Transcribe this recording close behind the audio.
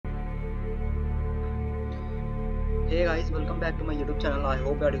Hey guys, welcome back to my YouTube channel. I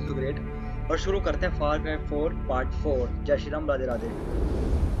hope you are doing great. और शुरू करते हैं Far Cry 4 Part 4. जय श्री राम, राधे राधे.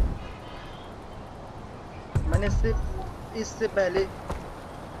 मैंने इससे पहले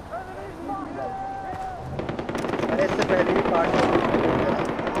भी पार्ट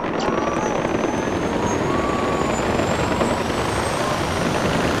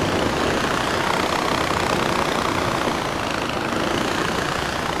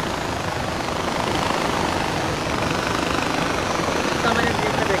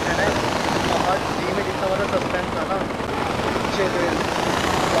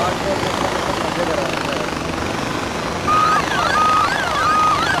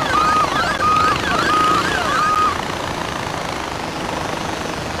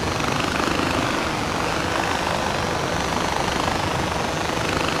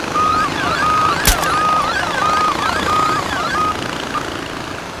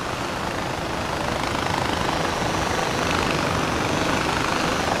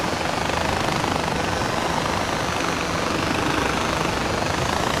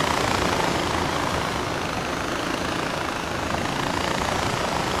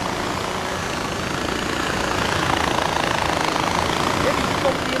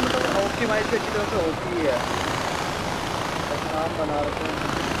ऑप्टिमाइज अच्छी तरह से होती है. नाम बना रखे हैं.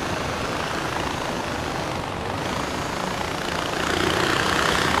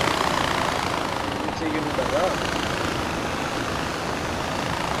 नीचे क्यों नहीं कर रहा?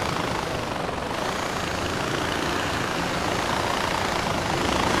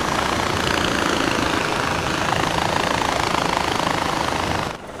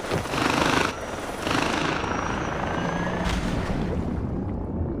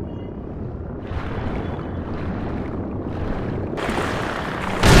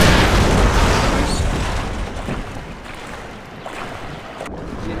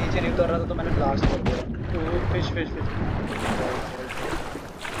 उतर रहा था तो मैंने ब्लास्ट कर दिया. फिश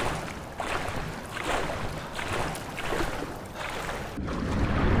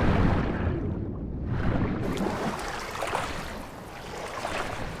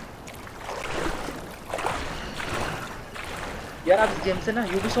यार आप गेम से ना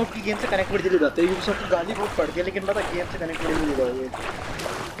Ubisoft की गेम से कनेक्ट जल्दी हो जाते हैं. Ubisoft की गाली बहुत पड़ती है लेकिन पता गेम से कनेक्ट नहीं हो जाओगे.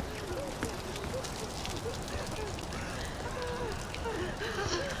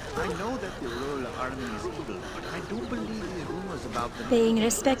 I know that the rural army is evil, but I do believe the rumors about them. Paying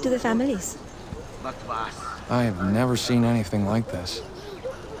respect to the families. But was. I have never seen anything like this.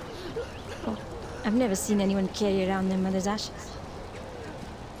 Oh, I've never seen anyone carry around their mother's ashes.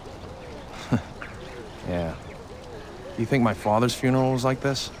 Yeah. You think my father's funeral was like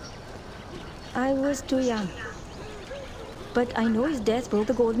this? I was too young. But I know his death broke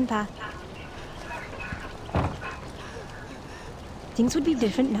the golden path. Things would be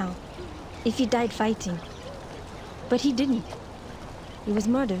different now if he died fighting. But he didn't. He was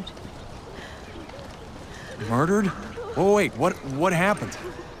murdered. Murdered? Oh wait, what happened?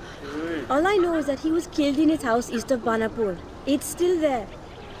 All I know is that he was killed in his house east of Banapur. It's still there.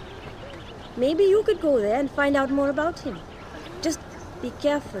 Maybe you could go there and find out more about him. Just be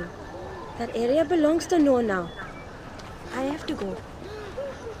careful. That area belongs to Noah now. I have to go.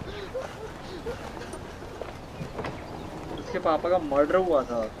 उसके पापा का murder हुआ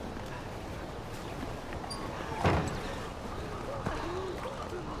था.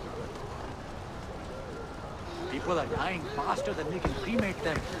 People are dying faster than we can cremate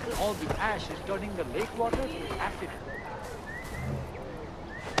them. All the ash is turning the lake water to acid.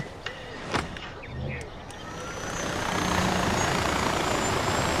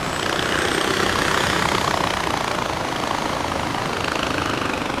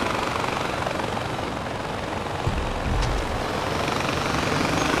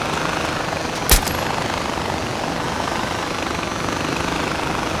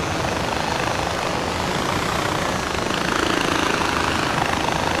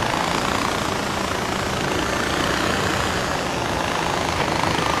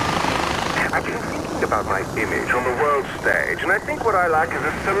 About my image on the world stage, and I think what I lack is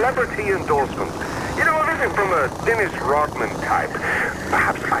a celebrity endorsement. You know, everything from a Dennis Rodman type.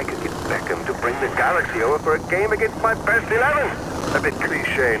 Perhaps I could get Beckham to bring the Galaxy over for a game against my best 11. A bit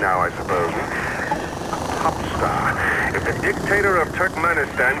cliche now, I suppose. A pop star. If the dictator of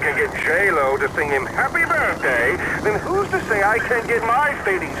Turkmenistan can get J-Lo to sing him happy birthday, then who's to say I can't get my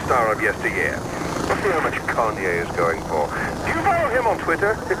fading star of yesteryear? Let's see how much Kanye is going for. Do you follow him on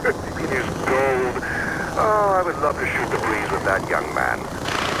Twitter? It is gold. Oh, I would love to shoot the breeze with that young man.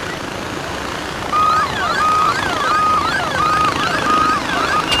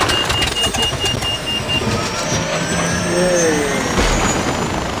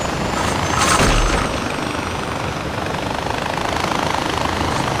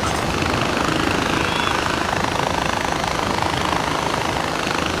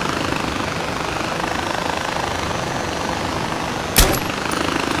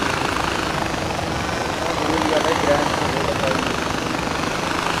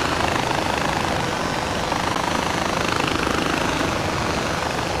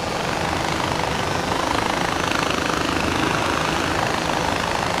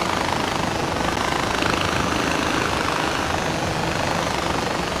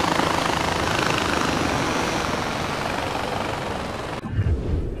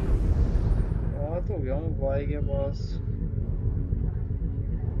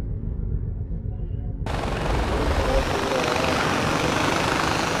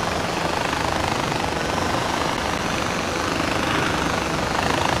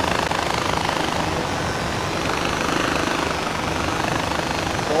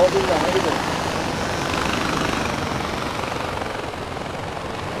 दूर जाना है तो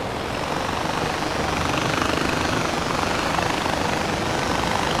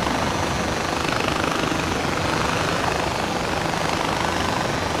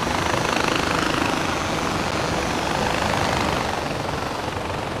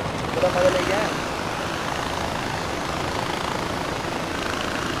थोड़ा मजा ले गया है।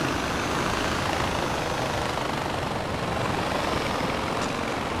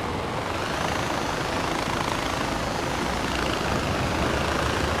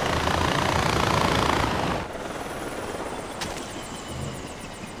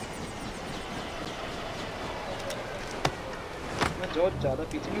 जो ज़्यादा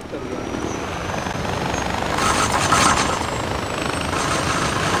पीछे नहीं उतर गया।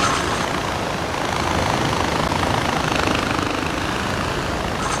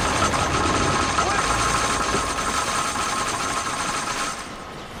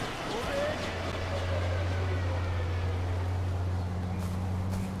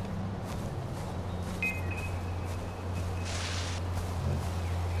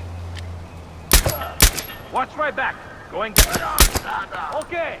 Watch my back. Going.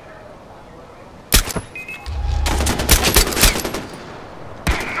 Okay.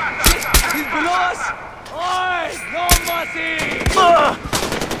 He's below us! Oi! No mercy!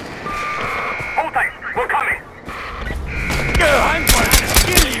 Hold tight. We're coming. I'm going to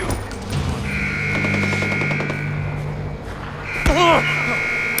kill you!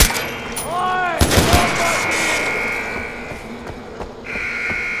 Oi! No mercy!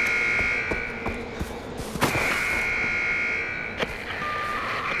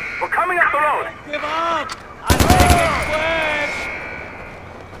 We're coming up the road. Give up! I'll make it quick!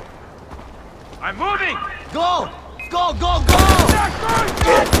 I'm moving. Go! Go, go, go!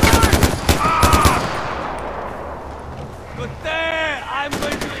 Good there! I'm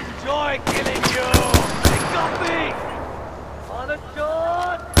going to enjoy killing you! They got me! On a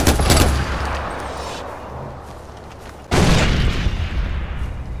shot!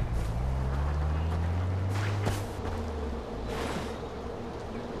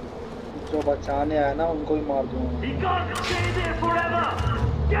 जो बचाने आया ना उनको ही मार दूंगा। He can't stay there forever.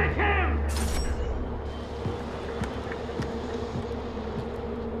 Get him.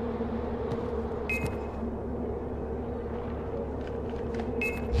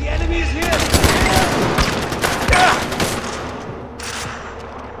 The enemy is here!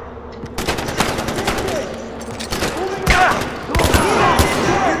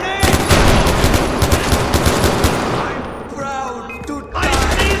 I'm proud to die! I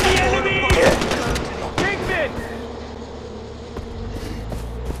see the enemy. Kingpin.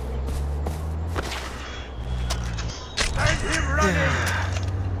 Send him running.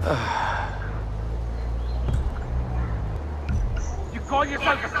 You call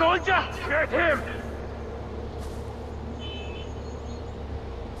yourself a soldier? Get him.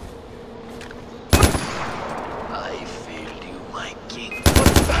 I failed you, my king.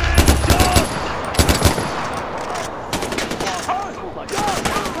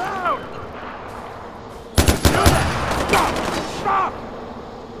 Stop!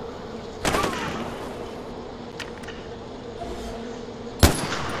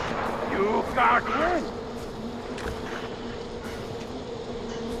 You can't win!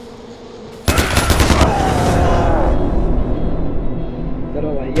 चलो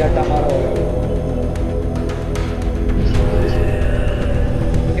भाई अड्डा मारो।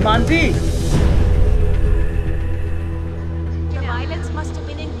 Himanshi The violence must have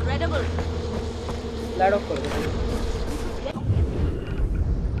been incredible. Light of कर दो।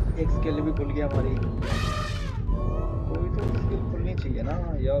 एक skill भी भूल गया हमारी। कोई तो स्किल भूलनी चाहिए ना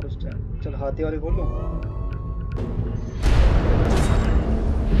यार उस टाइम। चल हाथी वाले खोल लो।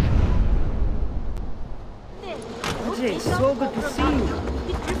 Ajay, so good to see you.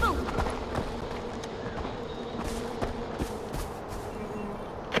 Be careful.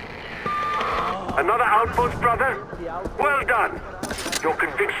 Another outpost, brother? Well done! Your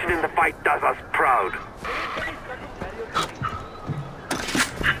conviction in the fight does us proud.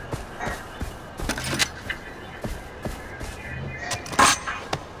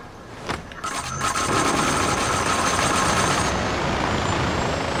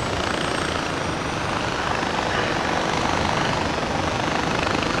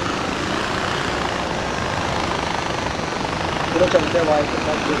 चलो चलते हैं भाई के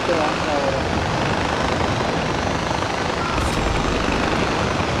साथ देखते हैं वहाँ क्या हो रहा है।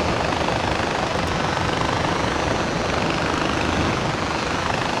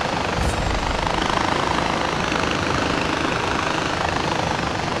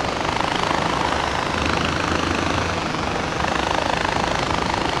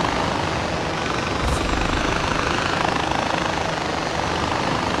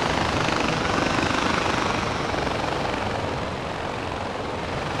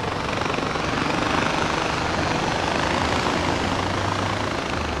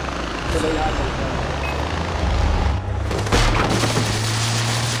 I'm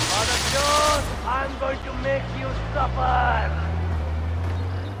going to make you suffer!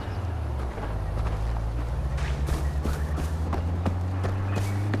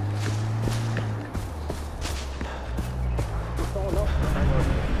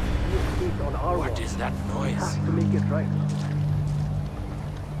 What is that noise? To make it right.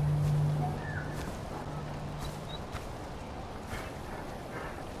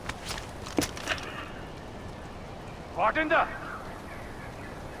 What in the...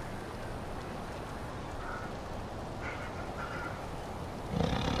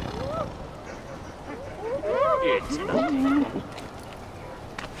 It's nothing.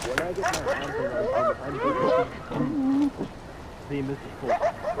 When I get my hands around him, I'm going to same as before.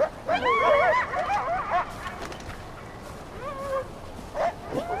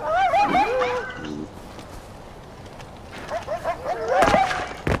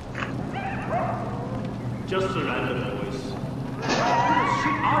 Just a random voice.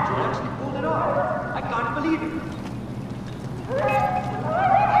 Shit, Arthur actually pulled it off. I can't believe it.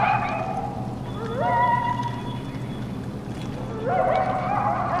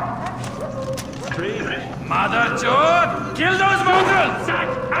 Mother Chode! Kill those mongrels! That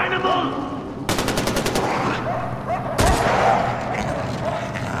animal!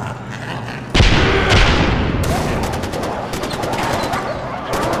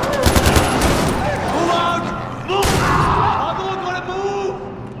 Move out! Move! Pago, gonna move!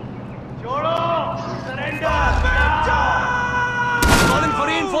 Choro! Surrender! Now! Calling for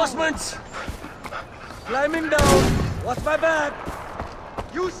reinforcements! Climbing down! Watch my back!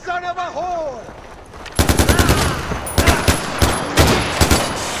 You son of a whore!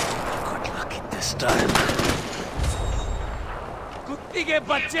 Good luck this time. Kutti ke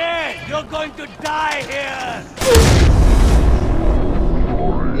bacche! You're going to die here!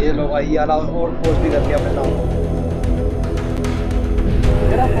 ये लो भाई यार और post भी कर दिया अपने नाम को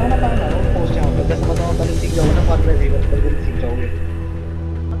तेरा खाना खाना और पोस्ट यहाँ पे जैसे बताओ कल सीख जाओगे ना फार्मूला कल सीख जाओगे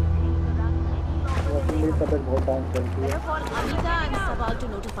मेरी तबीयत बहुत डाउन चलती है Call Anita and Sabal to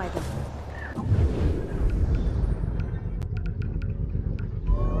notify them.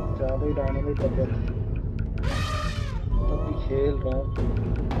 ज़्यादा ही डाउन है मेरी तबीयत तब भी खेल रहा हूँ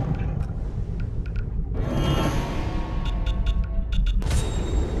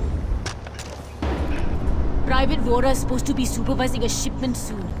Private Vora is supposed to be supervising a shipment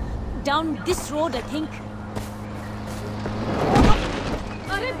soon. Down this road, I think.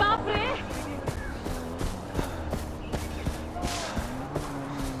 Arey baap re!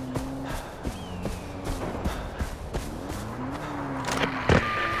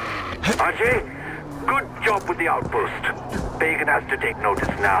 Ajay, good job with the outpost. Pagan has to take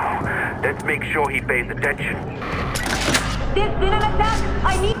notice now. Let's make sure he pays attention. There's been an attack!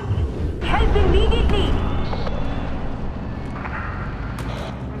 I need help immediately!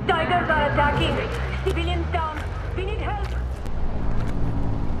 Tigers are attacking! Civilians down! We need help!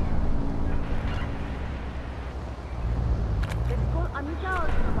 Let's call Anita or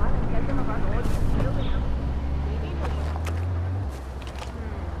Sabal and tell them about all this. Maybe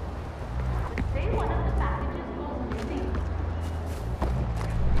say one of the packages was missing.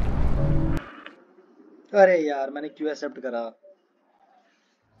 अरे यार मैंने क्यों accept करा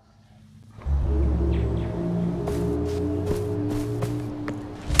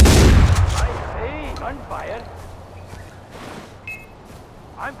Hey, gunfire!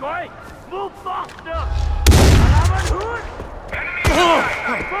 I'm going! Move faster! Alarm hood!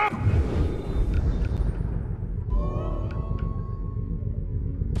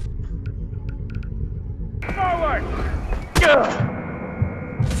 Forward!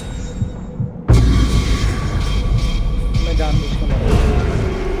 मैं जानबूझ के मारा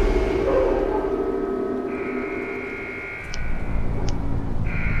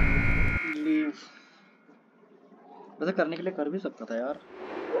leave वैसे करने के लिए कर भी सकता था यार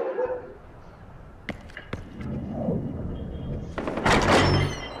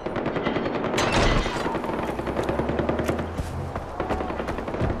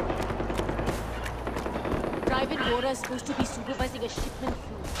Private Vora is supposed to be supervising a shipment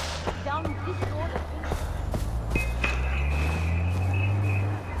soon. Down this road, I think.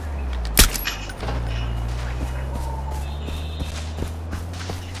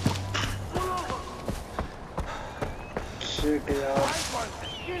 Shit यार I'm going to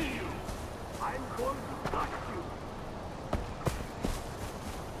kill you! I'm going to cut you!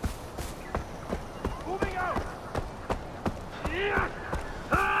 Moving out! Yes!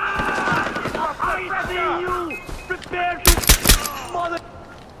 I see you! Prepare to... Mother...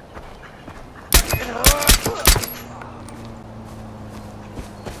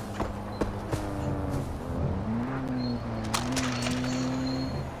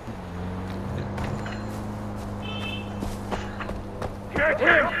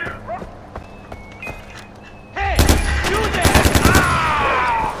 Him! Hey! You there!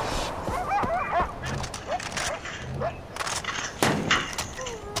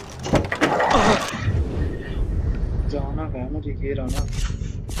 जाना है मुझे ये रहना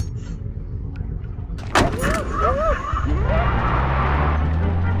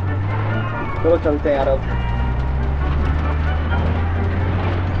चलो चलते हैं यार अब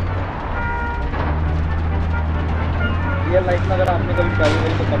रियल लाइफ में अगर आपने कभी ट्राई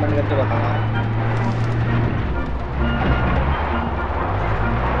करी तो कमेंट करके बताना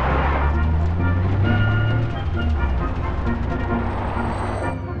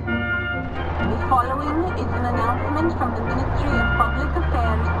Following is an announcement from the Ministry of Public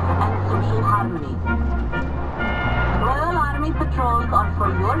Affairs and Social Harmony. Royal Army patrols are for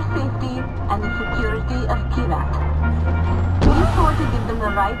your safety and the security of Kyrat. Be sure to give them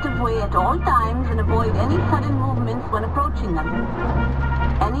the right of way at all times and avoid any sudden movements when approaching them.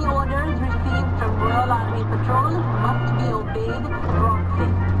 Any orders received from Royal Army patrols must be obeyed promptly.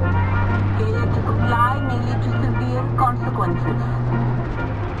 Failure to comply may lead to severe consequences.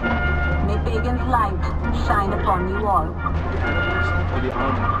 May Pagan's light shine upon you all.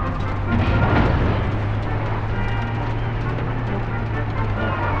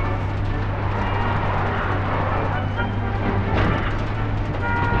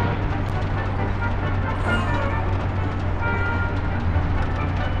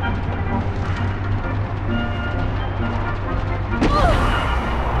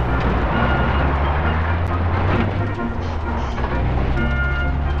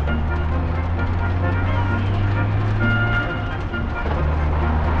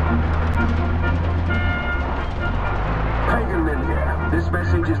 Pagan Min here. This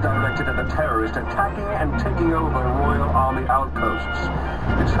message is directed at the terrorists attacking and taking over Royal Army outposts.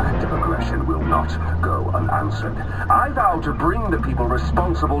 This act of aggression will not go unanswered. I vow to bring the people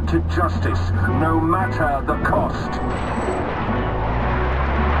responsible to justice, no matter the cost.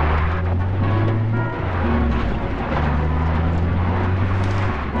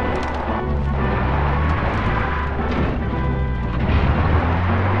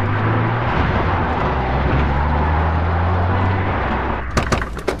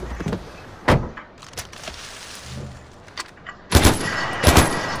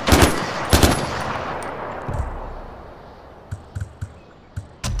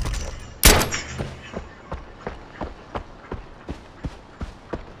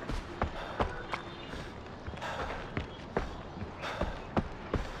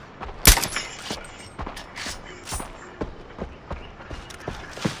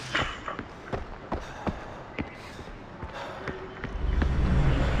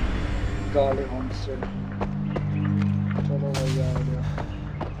 गाले homestead चलो भैया आ गया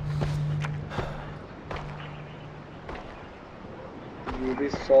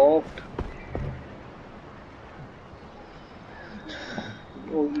Ubisoft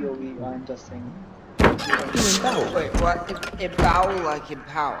Yogi I'm just saying Wait, what? Empower like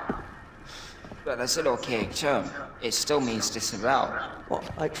empower? But that's an archaic term. It still means disavow. What,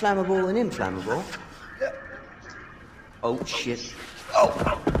 like flammable and inflammable? Oh shit.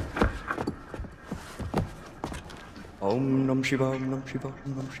 Oh! Om Nam Shiva, Om Nam Shiva,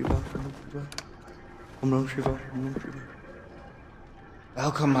 Om Nam Shiva, Om Nam Shiva, Om Nam Shiva, Om Nam Shiva.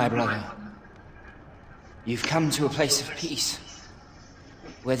 Welcome, my brother. You've come to a place of peace,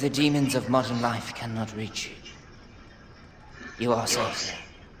 where the demons of modern life cannot reach you. You are safe.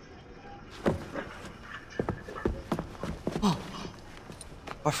 Oh,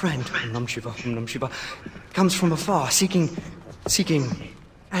 our friend, Om Nam Shiva, Om Nam Shiva, comes from afar, seeking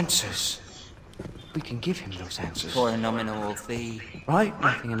answers. We can give him those answers. For a nominal fee. Right?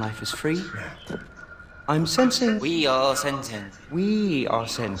 Nothing in life is free. I'm sensing... We are sensing. We are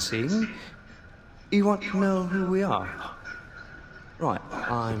sensing... You want to know who we are? Right,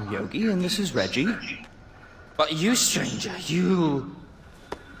 I'm Yogi and this is Reggie. But you, stranger, you're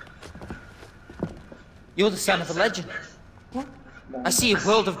the son of a legend. What? I see a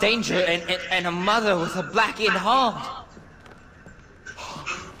world of danger and a mother with a blackened heart.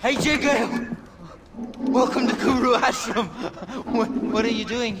 Hey, Ajay Ghale! Welcome to Guru Ashram. What are you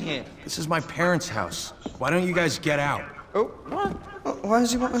doing here? This is my parents' house. Why don't you guys get out? Oh, what? Why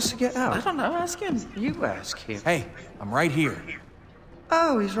does he want us to get out? I don't know, ask him. You ask him. Hey, I'm right here.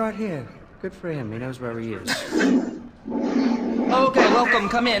 Oh, he's right here. Good for him. He knows where he is. Okay, welcome.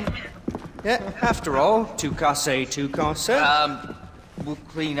 Come in. Yeah, after all, tu casse. We'll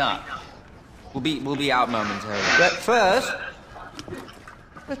clean up. We'll be out momentarily. But first,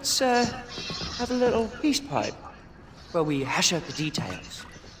 let's have a little peace pipe where we hash out the details.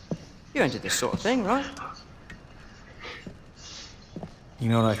 You're into this sort of thing, right? You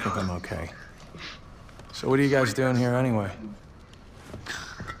know what? I think I'm okay. So what are you guys doing here anyway?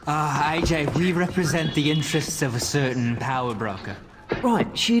 AJ, we represent the interests of a certain power broker. Right,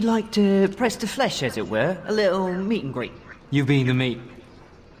 she'd like to press the flesh, as it were. A little meet and greet. You being the meat.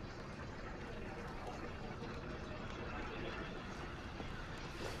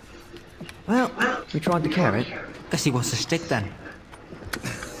 Well, we tried the carrot. Guess he wants to stick then.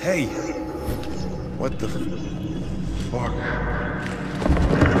 Hey! What the fuck?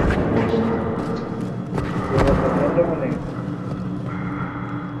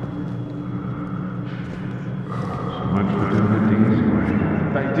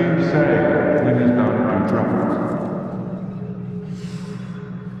 They do say winners don't do trouble.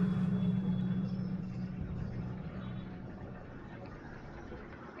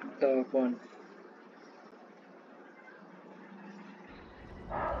 The one.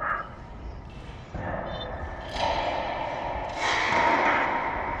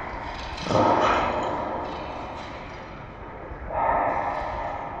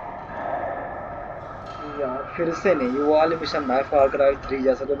 फिर से नहीं वो वाले mission ना फार cry 3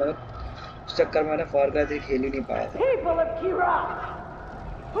 जैसा तो मैंने उस चक्कर में मैंने फार क्राई 3 खेल ही नहीं पाया था People of Kyrat,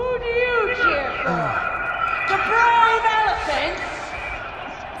 who do you cheer for? The brave elephants?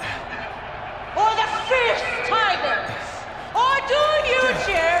 Or the fierce tigers? Or do you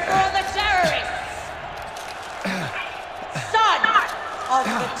cheer for the terrorists? Son of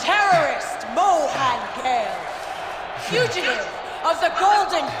the terrorist Mohan Ghale, fugitive of the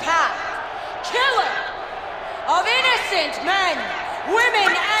Golden Path, killer of innocent men,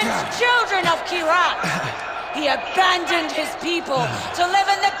 women, and children of Kyrat. He abandoned his people to live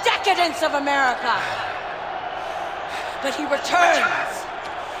in the decadence of America. But he returns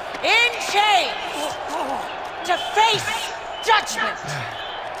in chains to face judgment.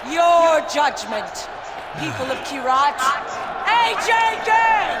 Your judgment, people of Kyrat. Ajay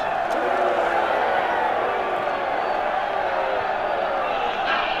Ghale!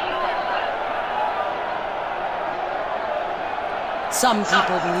 Some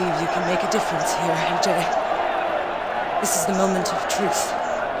people believe you can make a difference here, Ajay. This is the moment of truth.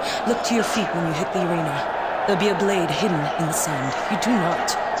 Look to your feet when you hit the arena. There'll be a blade hidden in the sand. If you do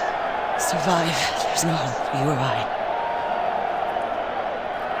not survive, there's no hope for you or I.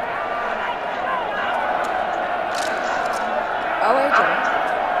 Oh, Ajay.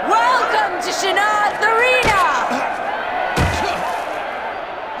 Welcome to Shanath Arena!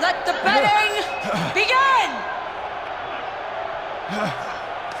 Let the betting begin!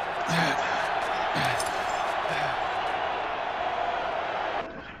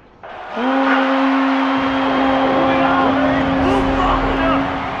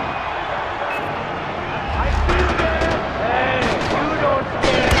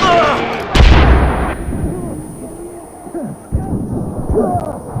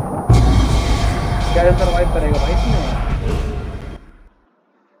 क्या survive करेगा भाई इसमें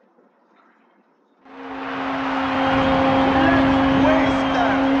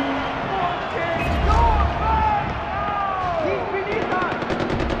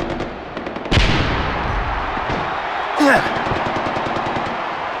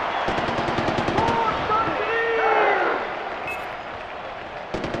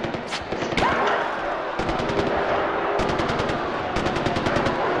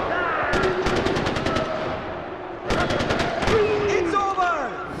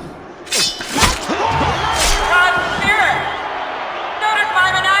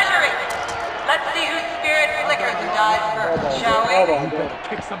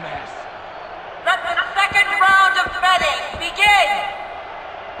Kick some ass. Let the second round of betting begin!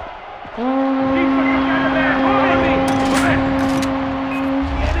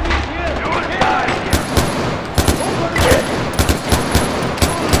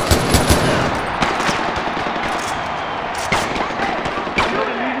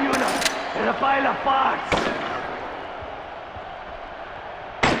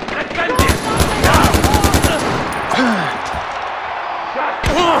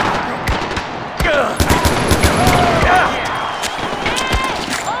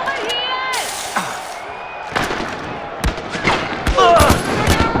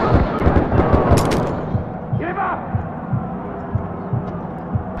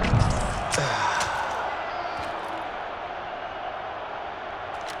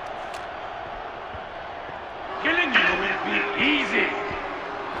 Killing you will be easy.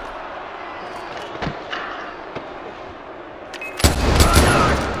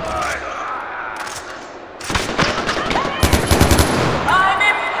 I'm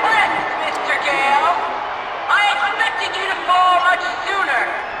impressed, Mr. Ghale. I expected you to fall much sooner.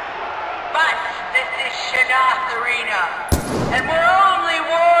 But this is Shanath Arena, and we're only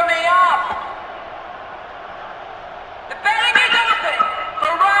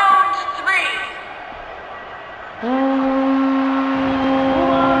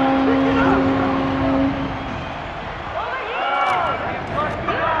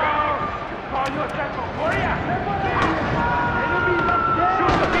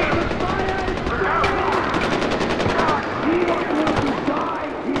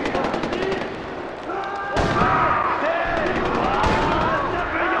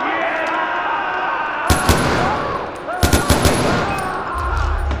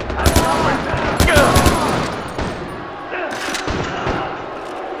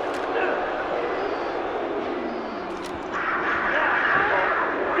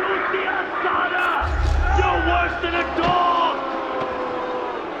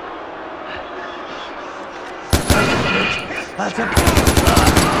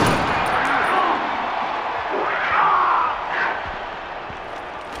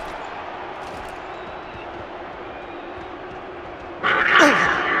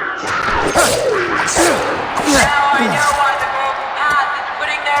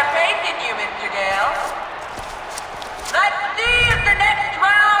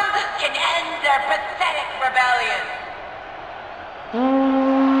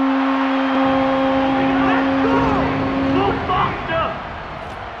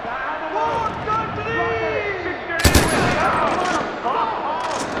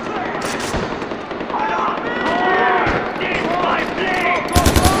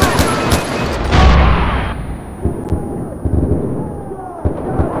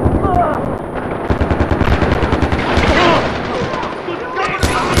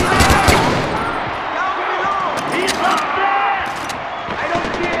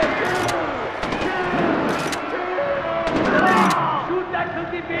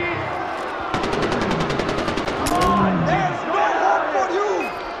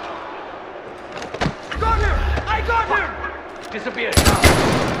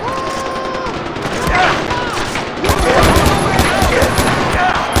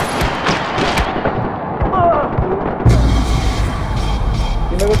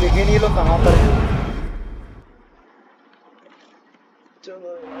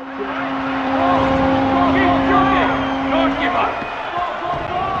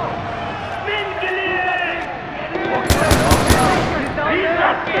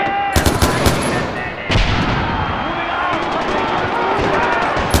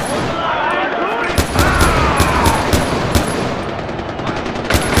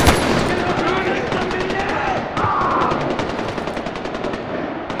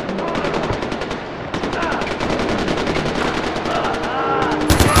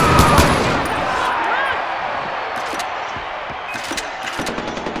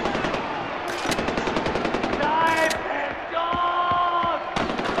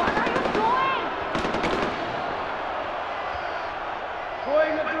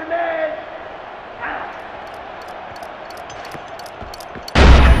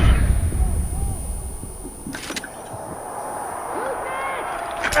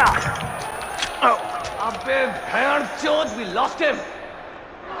We lost him!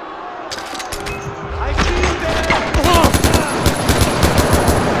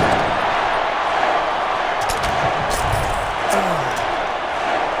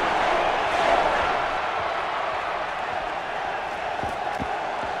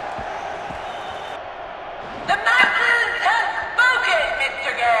 The mountains have spoken,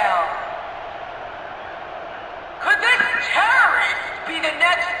 Mr. Ghale! Could this terrorist be the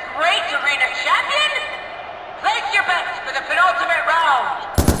next great arena champion? Place your bets for the penultimate round!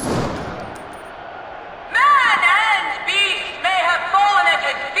 Man and beast may have fallen at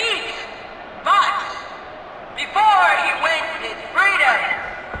his feet, but before he wins his freedom,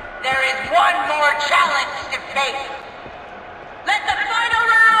 there is one more challenge to face. Let the final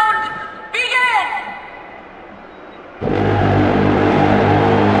round begin!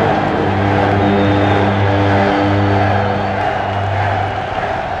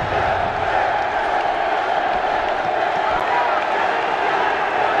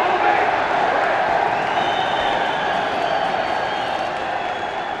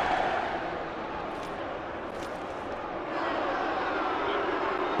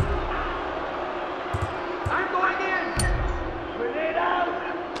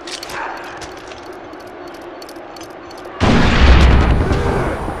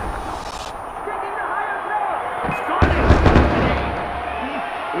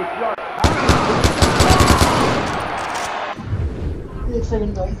 एक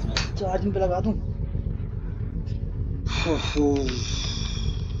second guys, charging पे लगा दूं।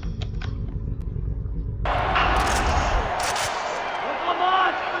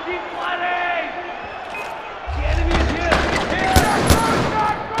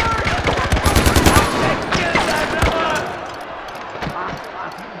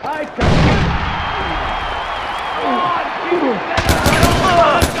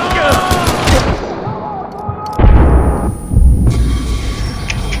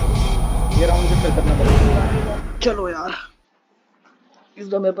 चलो यार, इस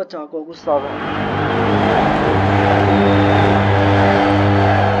दो मेरे बच्चा को गुस्सा आ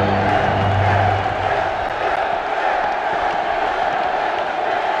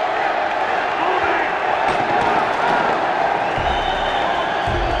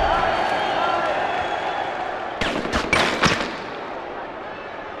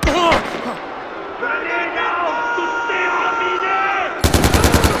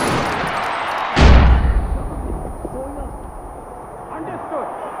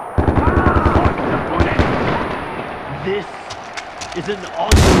is an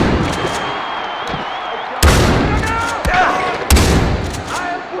honor.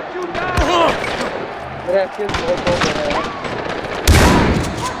 I'll put you down.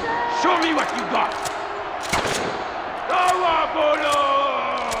 Show me what you got.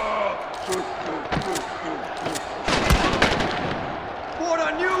 For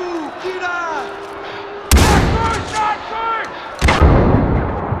a new Kyrat! Shot first!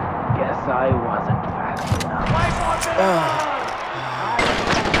 Guess I wasn't fast enough.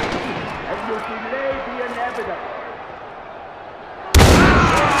 And you delay the inevitable.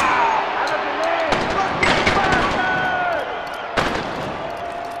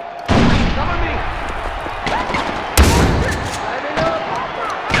 Cover me!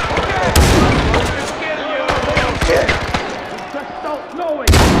 Just don't know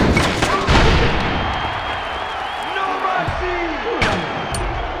it! No mercy!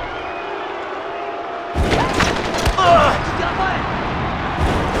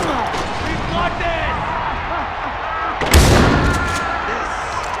 We've got this!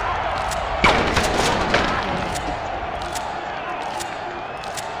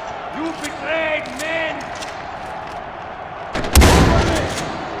 You betrayed men!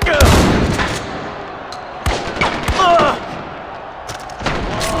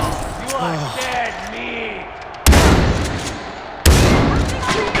 You are dead meat!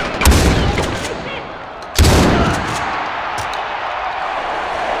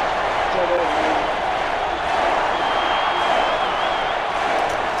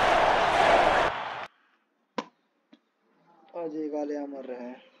 Ajay गाले अमर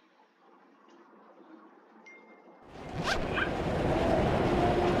रहे।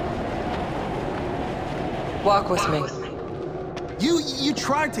 Walk with me. You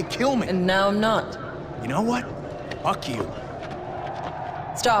tried to kill me. And now I'm not. You know what? Fuck you.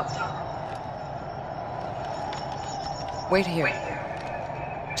 Stop. Wait here.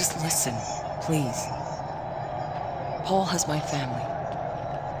 Just listen, please. Paul has my family.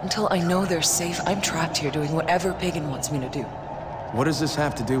 Until I know they're safe, I'm trapped here doing whatever Pagan wants me to do. What does this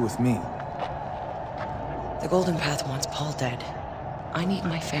have to do with me? The Golden Path wants Paul dead. I need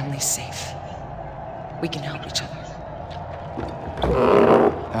my family safe. We can help each other.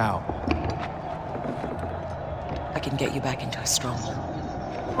 How? I can get you back into a stronghold.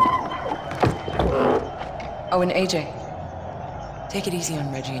 Oh, and AJ. Take it easy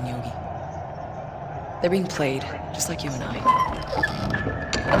on Reggie and Yogi. They're being played, just like you and I.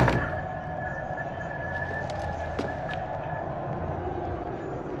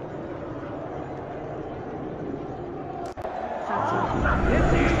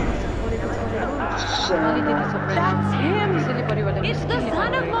 That's him! It's the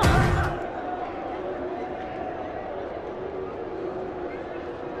son of Mom!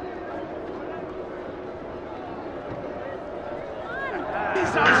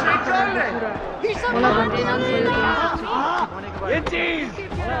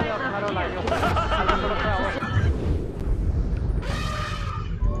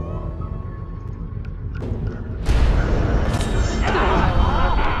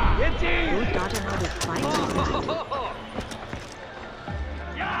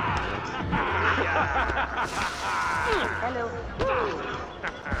 Hello.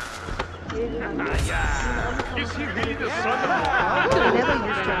 Is he really the son of Mom? I never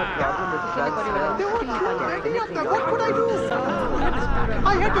used to have a problem with drugs. They were ready up there. What could I do?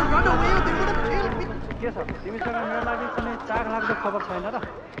 I had to run away or they would have killed me. के छ तिमीसँग मेरो लागि कुनै चाखलाग्दो खबर छैन र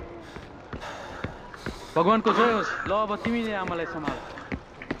भगवानको जय होस् ल अब तिमीले आमालाई सम्हाल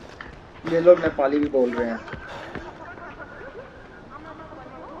ये लोग नेपाली भी बोल रहे हैं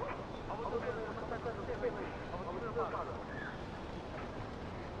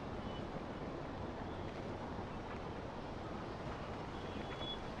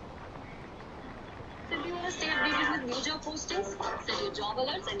New job postings, set your job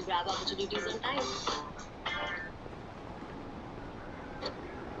alerts and grab opportunities on time.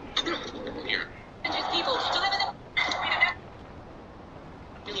 Here. People,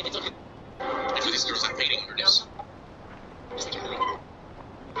 After these girls I'm painting under this.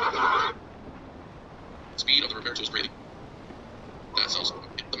 Speed of the repair tools breathing. That's also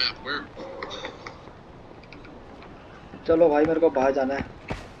the map. Where? चलो भाई मेरे को बाहर जाना है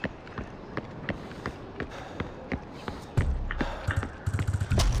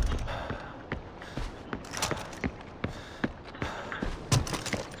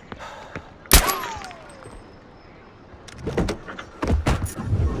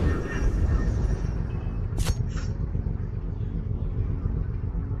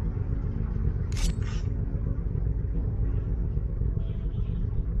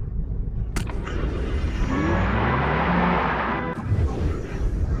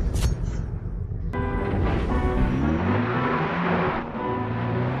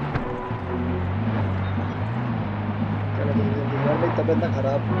मेरी तबीयत ना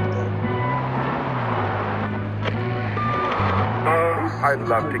खराब I'd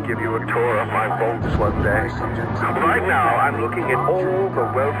love to give you a tour of my vaults one day. Right now, I'm looking at all the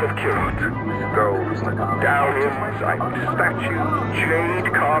wealth of Kyrat. Gold medallions, statues, jade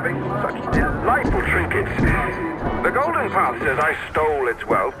carvings, such delightful trinkets. The Golden Path says I stole its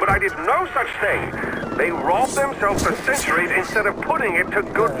wealth, but I did no such thing. They robbed themselves for centuries instead of putting it to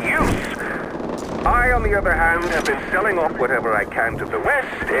good use. I, on the other hand, have been selling off whatever I can to the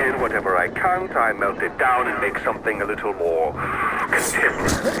west, and whatever I can't, I melt it down and make something a little more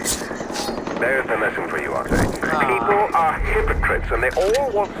contemporary. There's the lesson for you, Ajay. People are hypocrites, and they all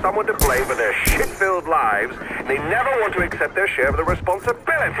want someone to blame for their shit-filled lives, and they never want to accept their share of the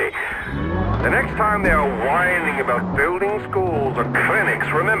responsibility. The next time they are whining about building schools or clinics,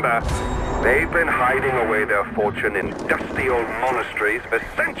 remember, they've been hiding away their fortune in dusty old monasteries for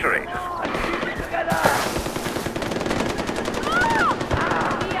centuries.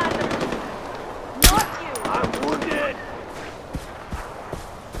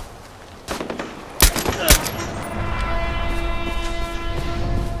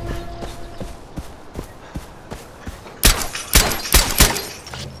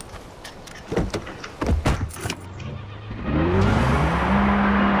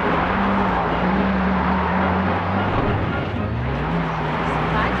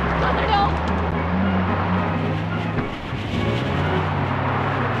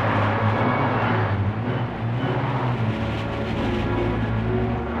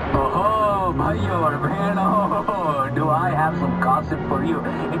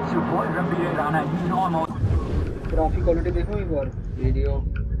 Graphic quality देखो एक बार video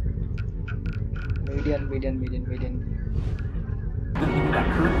median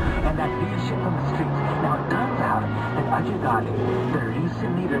and that leadership from the streets. Now it turns out that Ajay Ghale, the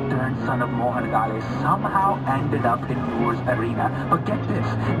recently returned son of Mohan Ghale, somehow ended up in Moor's arena. But get this,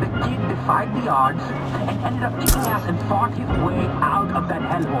 the kid defied the odds and ended up kicking ass and fought his way out of that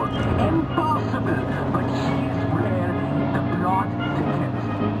hellhole. Impossible! But here's where the plot thickens.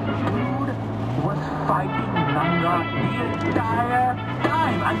 Dude was fighting Nanga the entire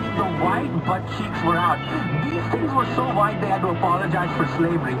time. I mean, the white butt cheeks were out. These things were so white they had to apologize for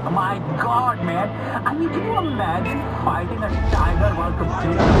slavery. My God, man. I mean, can you imagine fighting a tiger while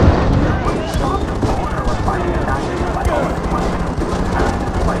completely... was fighting a tiger.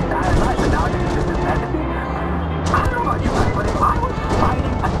 My entire life, and nowadays this is fantasy. I don't know about you guys, but if I was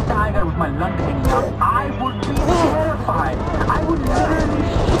fighting a tiger with my lung hanging out, I would be terrified. I would literally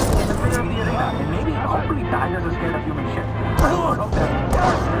shit in the middle of the arena. And maybe, hopefully, tigers are scared of human shit. I would hope that.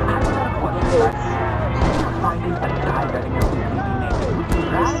 I have another question, guys. Say you're fighting a tiger and you're completely naked. Would you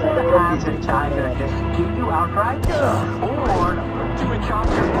rather have the tiger just kill you outright, or to chop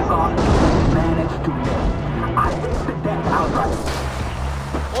your dick off and manage to live? I think the death outright.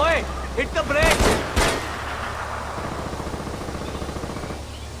 Oi! Hit the brake!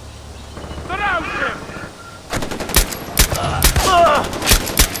 Surround him!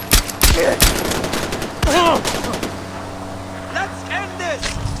 Let's end this!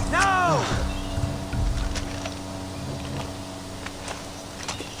 Now!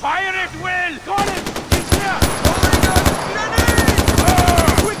 Fire it, Will! Got it! It's here! Oh my God! Grenade!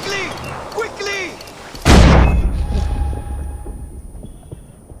 Quickly! Quickly!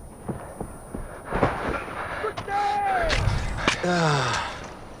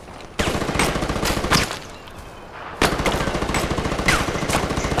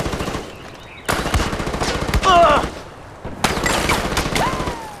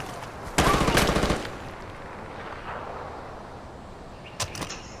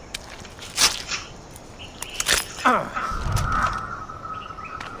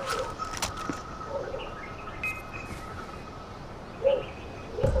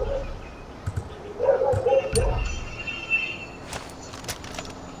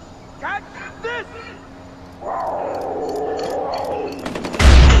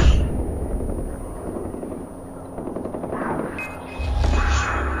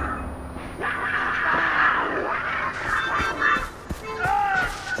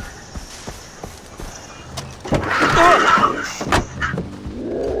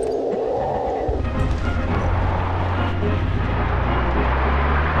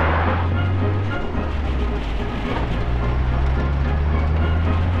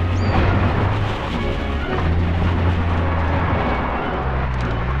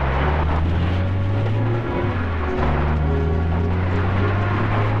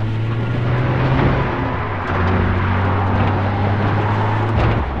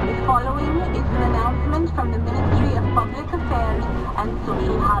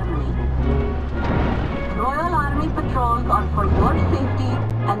 Royal Army patrols are for your safety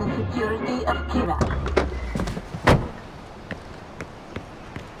and the security of Kyrat.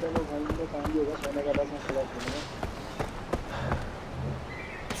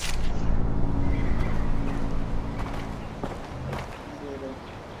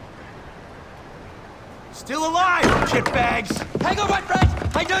 Still alive, shitbags! Hang on, my friend!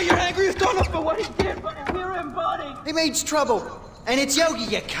 I know you're angry with Donald for what he did, but we're embodied! He means trouble, and it's Yogi,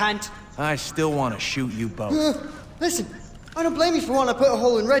 you cunt! I still want to shoot you both. Listen, I don't blame you for wanting to put a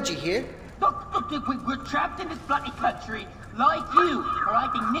hole in Reggie here. Look, we're trapped in this bloody country, like you,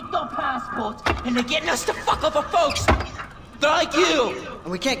 alright? They nicked our passports, and they're getting us to fuck up our folks! Like you!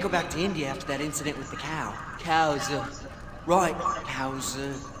 And we can't go back to India after that incident with the cow. Cows, right, cows,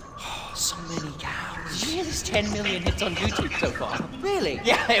 so many cows. Did you hear there's 10 million hits on YouTube so far? Really?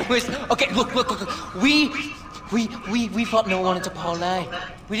 Yeah, it was... Okay, look. We thought no one wanted to parlay.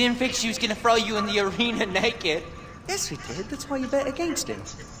 We didn't think she was gonna throw you in the arena naked. Yes, we did. That's why you bet against him.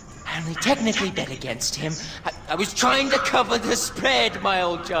 I only technically bet against him. I was trying to cover the spread, my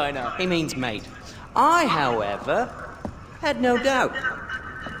old China. He means mate. I, however, had no doubt.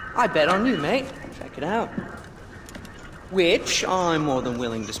 I bet on you, mate. Check it out. Which I'm more than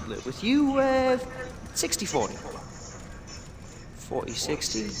willing to split with you with 60-40.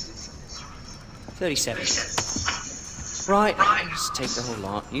 40-60. 37. Right, just take the whole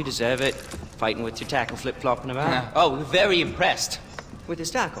lot. You deserve it. Fighting with your tackle flip-flopping about. Yeah. Oh, we're very impressed. With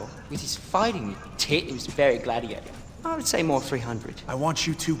his tackle? With his fighting tit, it was very gladiator. I would say more 300. I want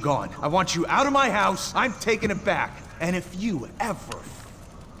you two gone. I want you out of my house. I'm taking it back. And if you ever...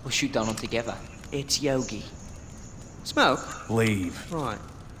 We'll shoot Donald together. It's Yogi. Smoke? Leave. Right.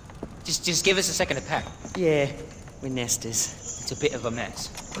 Just give us a second to pack. Yeah, we're nesters. It's a bit of a mess.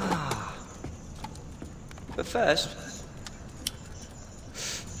 But first...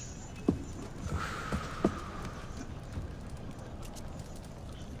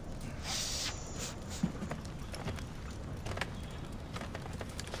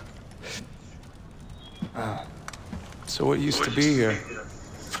 So what used to be here?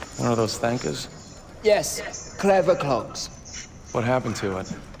 One of those thankers? Yes, clever clogs. What happened to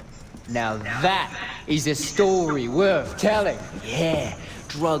it? Now that is a story worth telling. Yeah,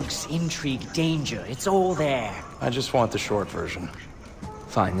 drugs, intrigue, danger, it's all there. I just want the short version.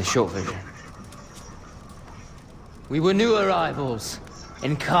 Fine, the short version. We were new arrivals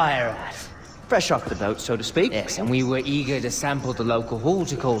in Kyrat. Fresh off the boat, so to speak. Yes, and we were eager to sample the local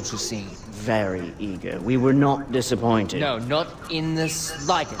horticulture scene. Very eager. We were not disappointed. No, not in the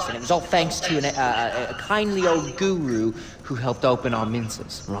slightest. And it was all thanks to a kindly old guru who helped open our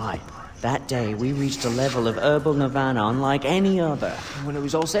minces. Right. That day, we reached a level of herbal nirvana unlike any other. And when it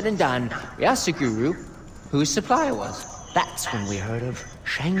was all said and done, we asked the guru who his supplier was. That's when we heard of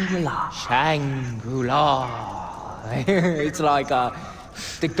Shangri-La. Shangri-La. It's like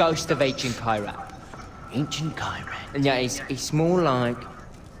the ghost of ancient Kyrat. Ancient Kyrat. And yeah, it's more like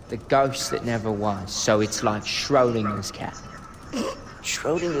the ghost that never was. So it's like Schrodinger's cat.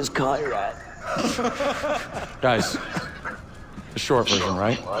 Schrodinger's Kyrat. Guys, the short version,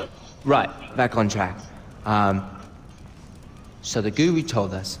 right? Right, back on track. So the guru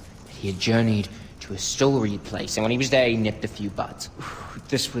told us that he had journeyed to a storied place, and when he was there, he nipped a few buds.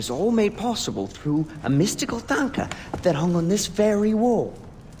 This was all made possible through a mystical tanka that hung on this very wall.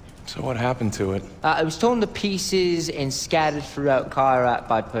 So what happened to it? It was torn to pieces and scattered throughout Kyrat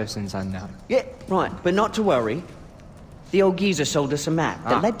by persons unknown. Yeah, right, but not to worry. The old geezer sold us a map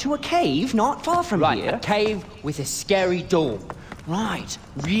that led to a cave not far from here. A cave with a scary door. Right,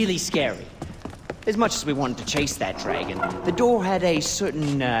 really scary. As much as we wanted to chase that dragon, the door had a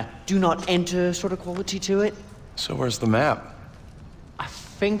certain do not enter sort of quality to it. So where's the map? I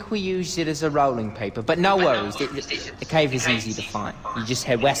think we used it as a rolling paper, but no worries. The cave is easy to find. You just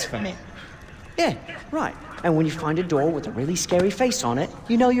head west from it. Yeah, right. And when you find a door with a really scary face on it,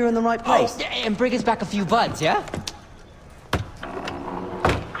 you know you're in the right place. Oh, and bring us back a few buds, yeah?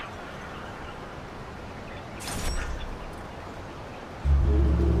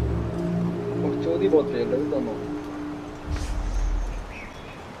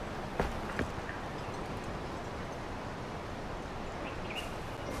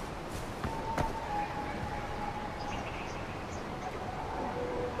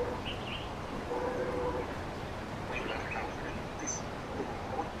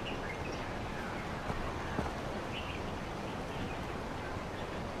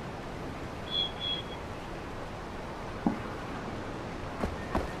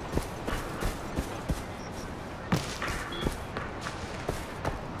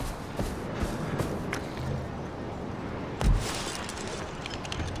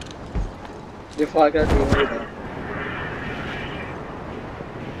 ये फार cry 3 में था।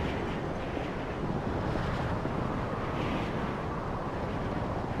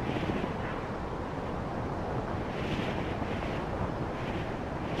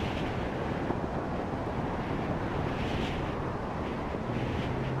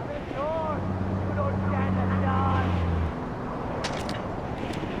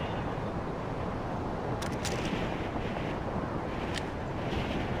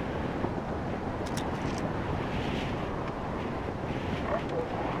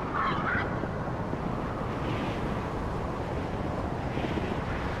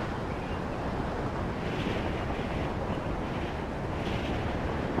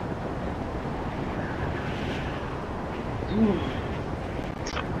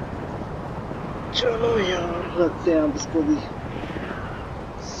 चलो यार रखते हैं आप इसको भी।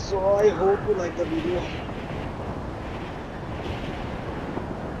 So I hope you like the video.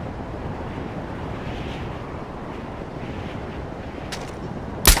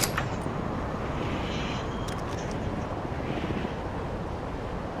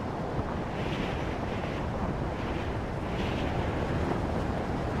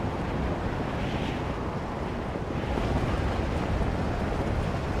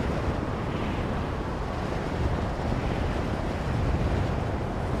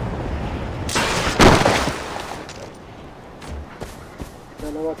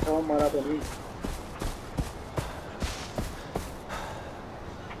 अच्छा मारा तो नहीं।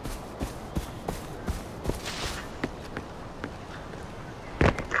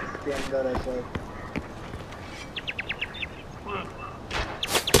 इसके अंदर है शायद।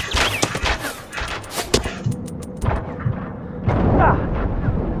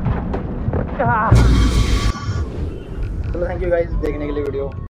 चलो थैंक यू गाइस देखने के लिए वीडियो।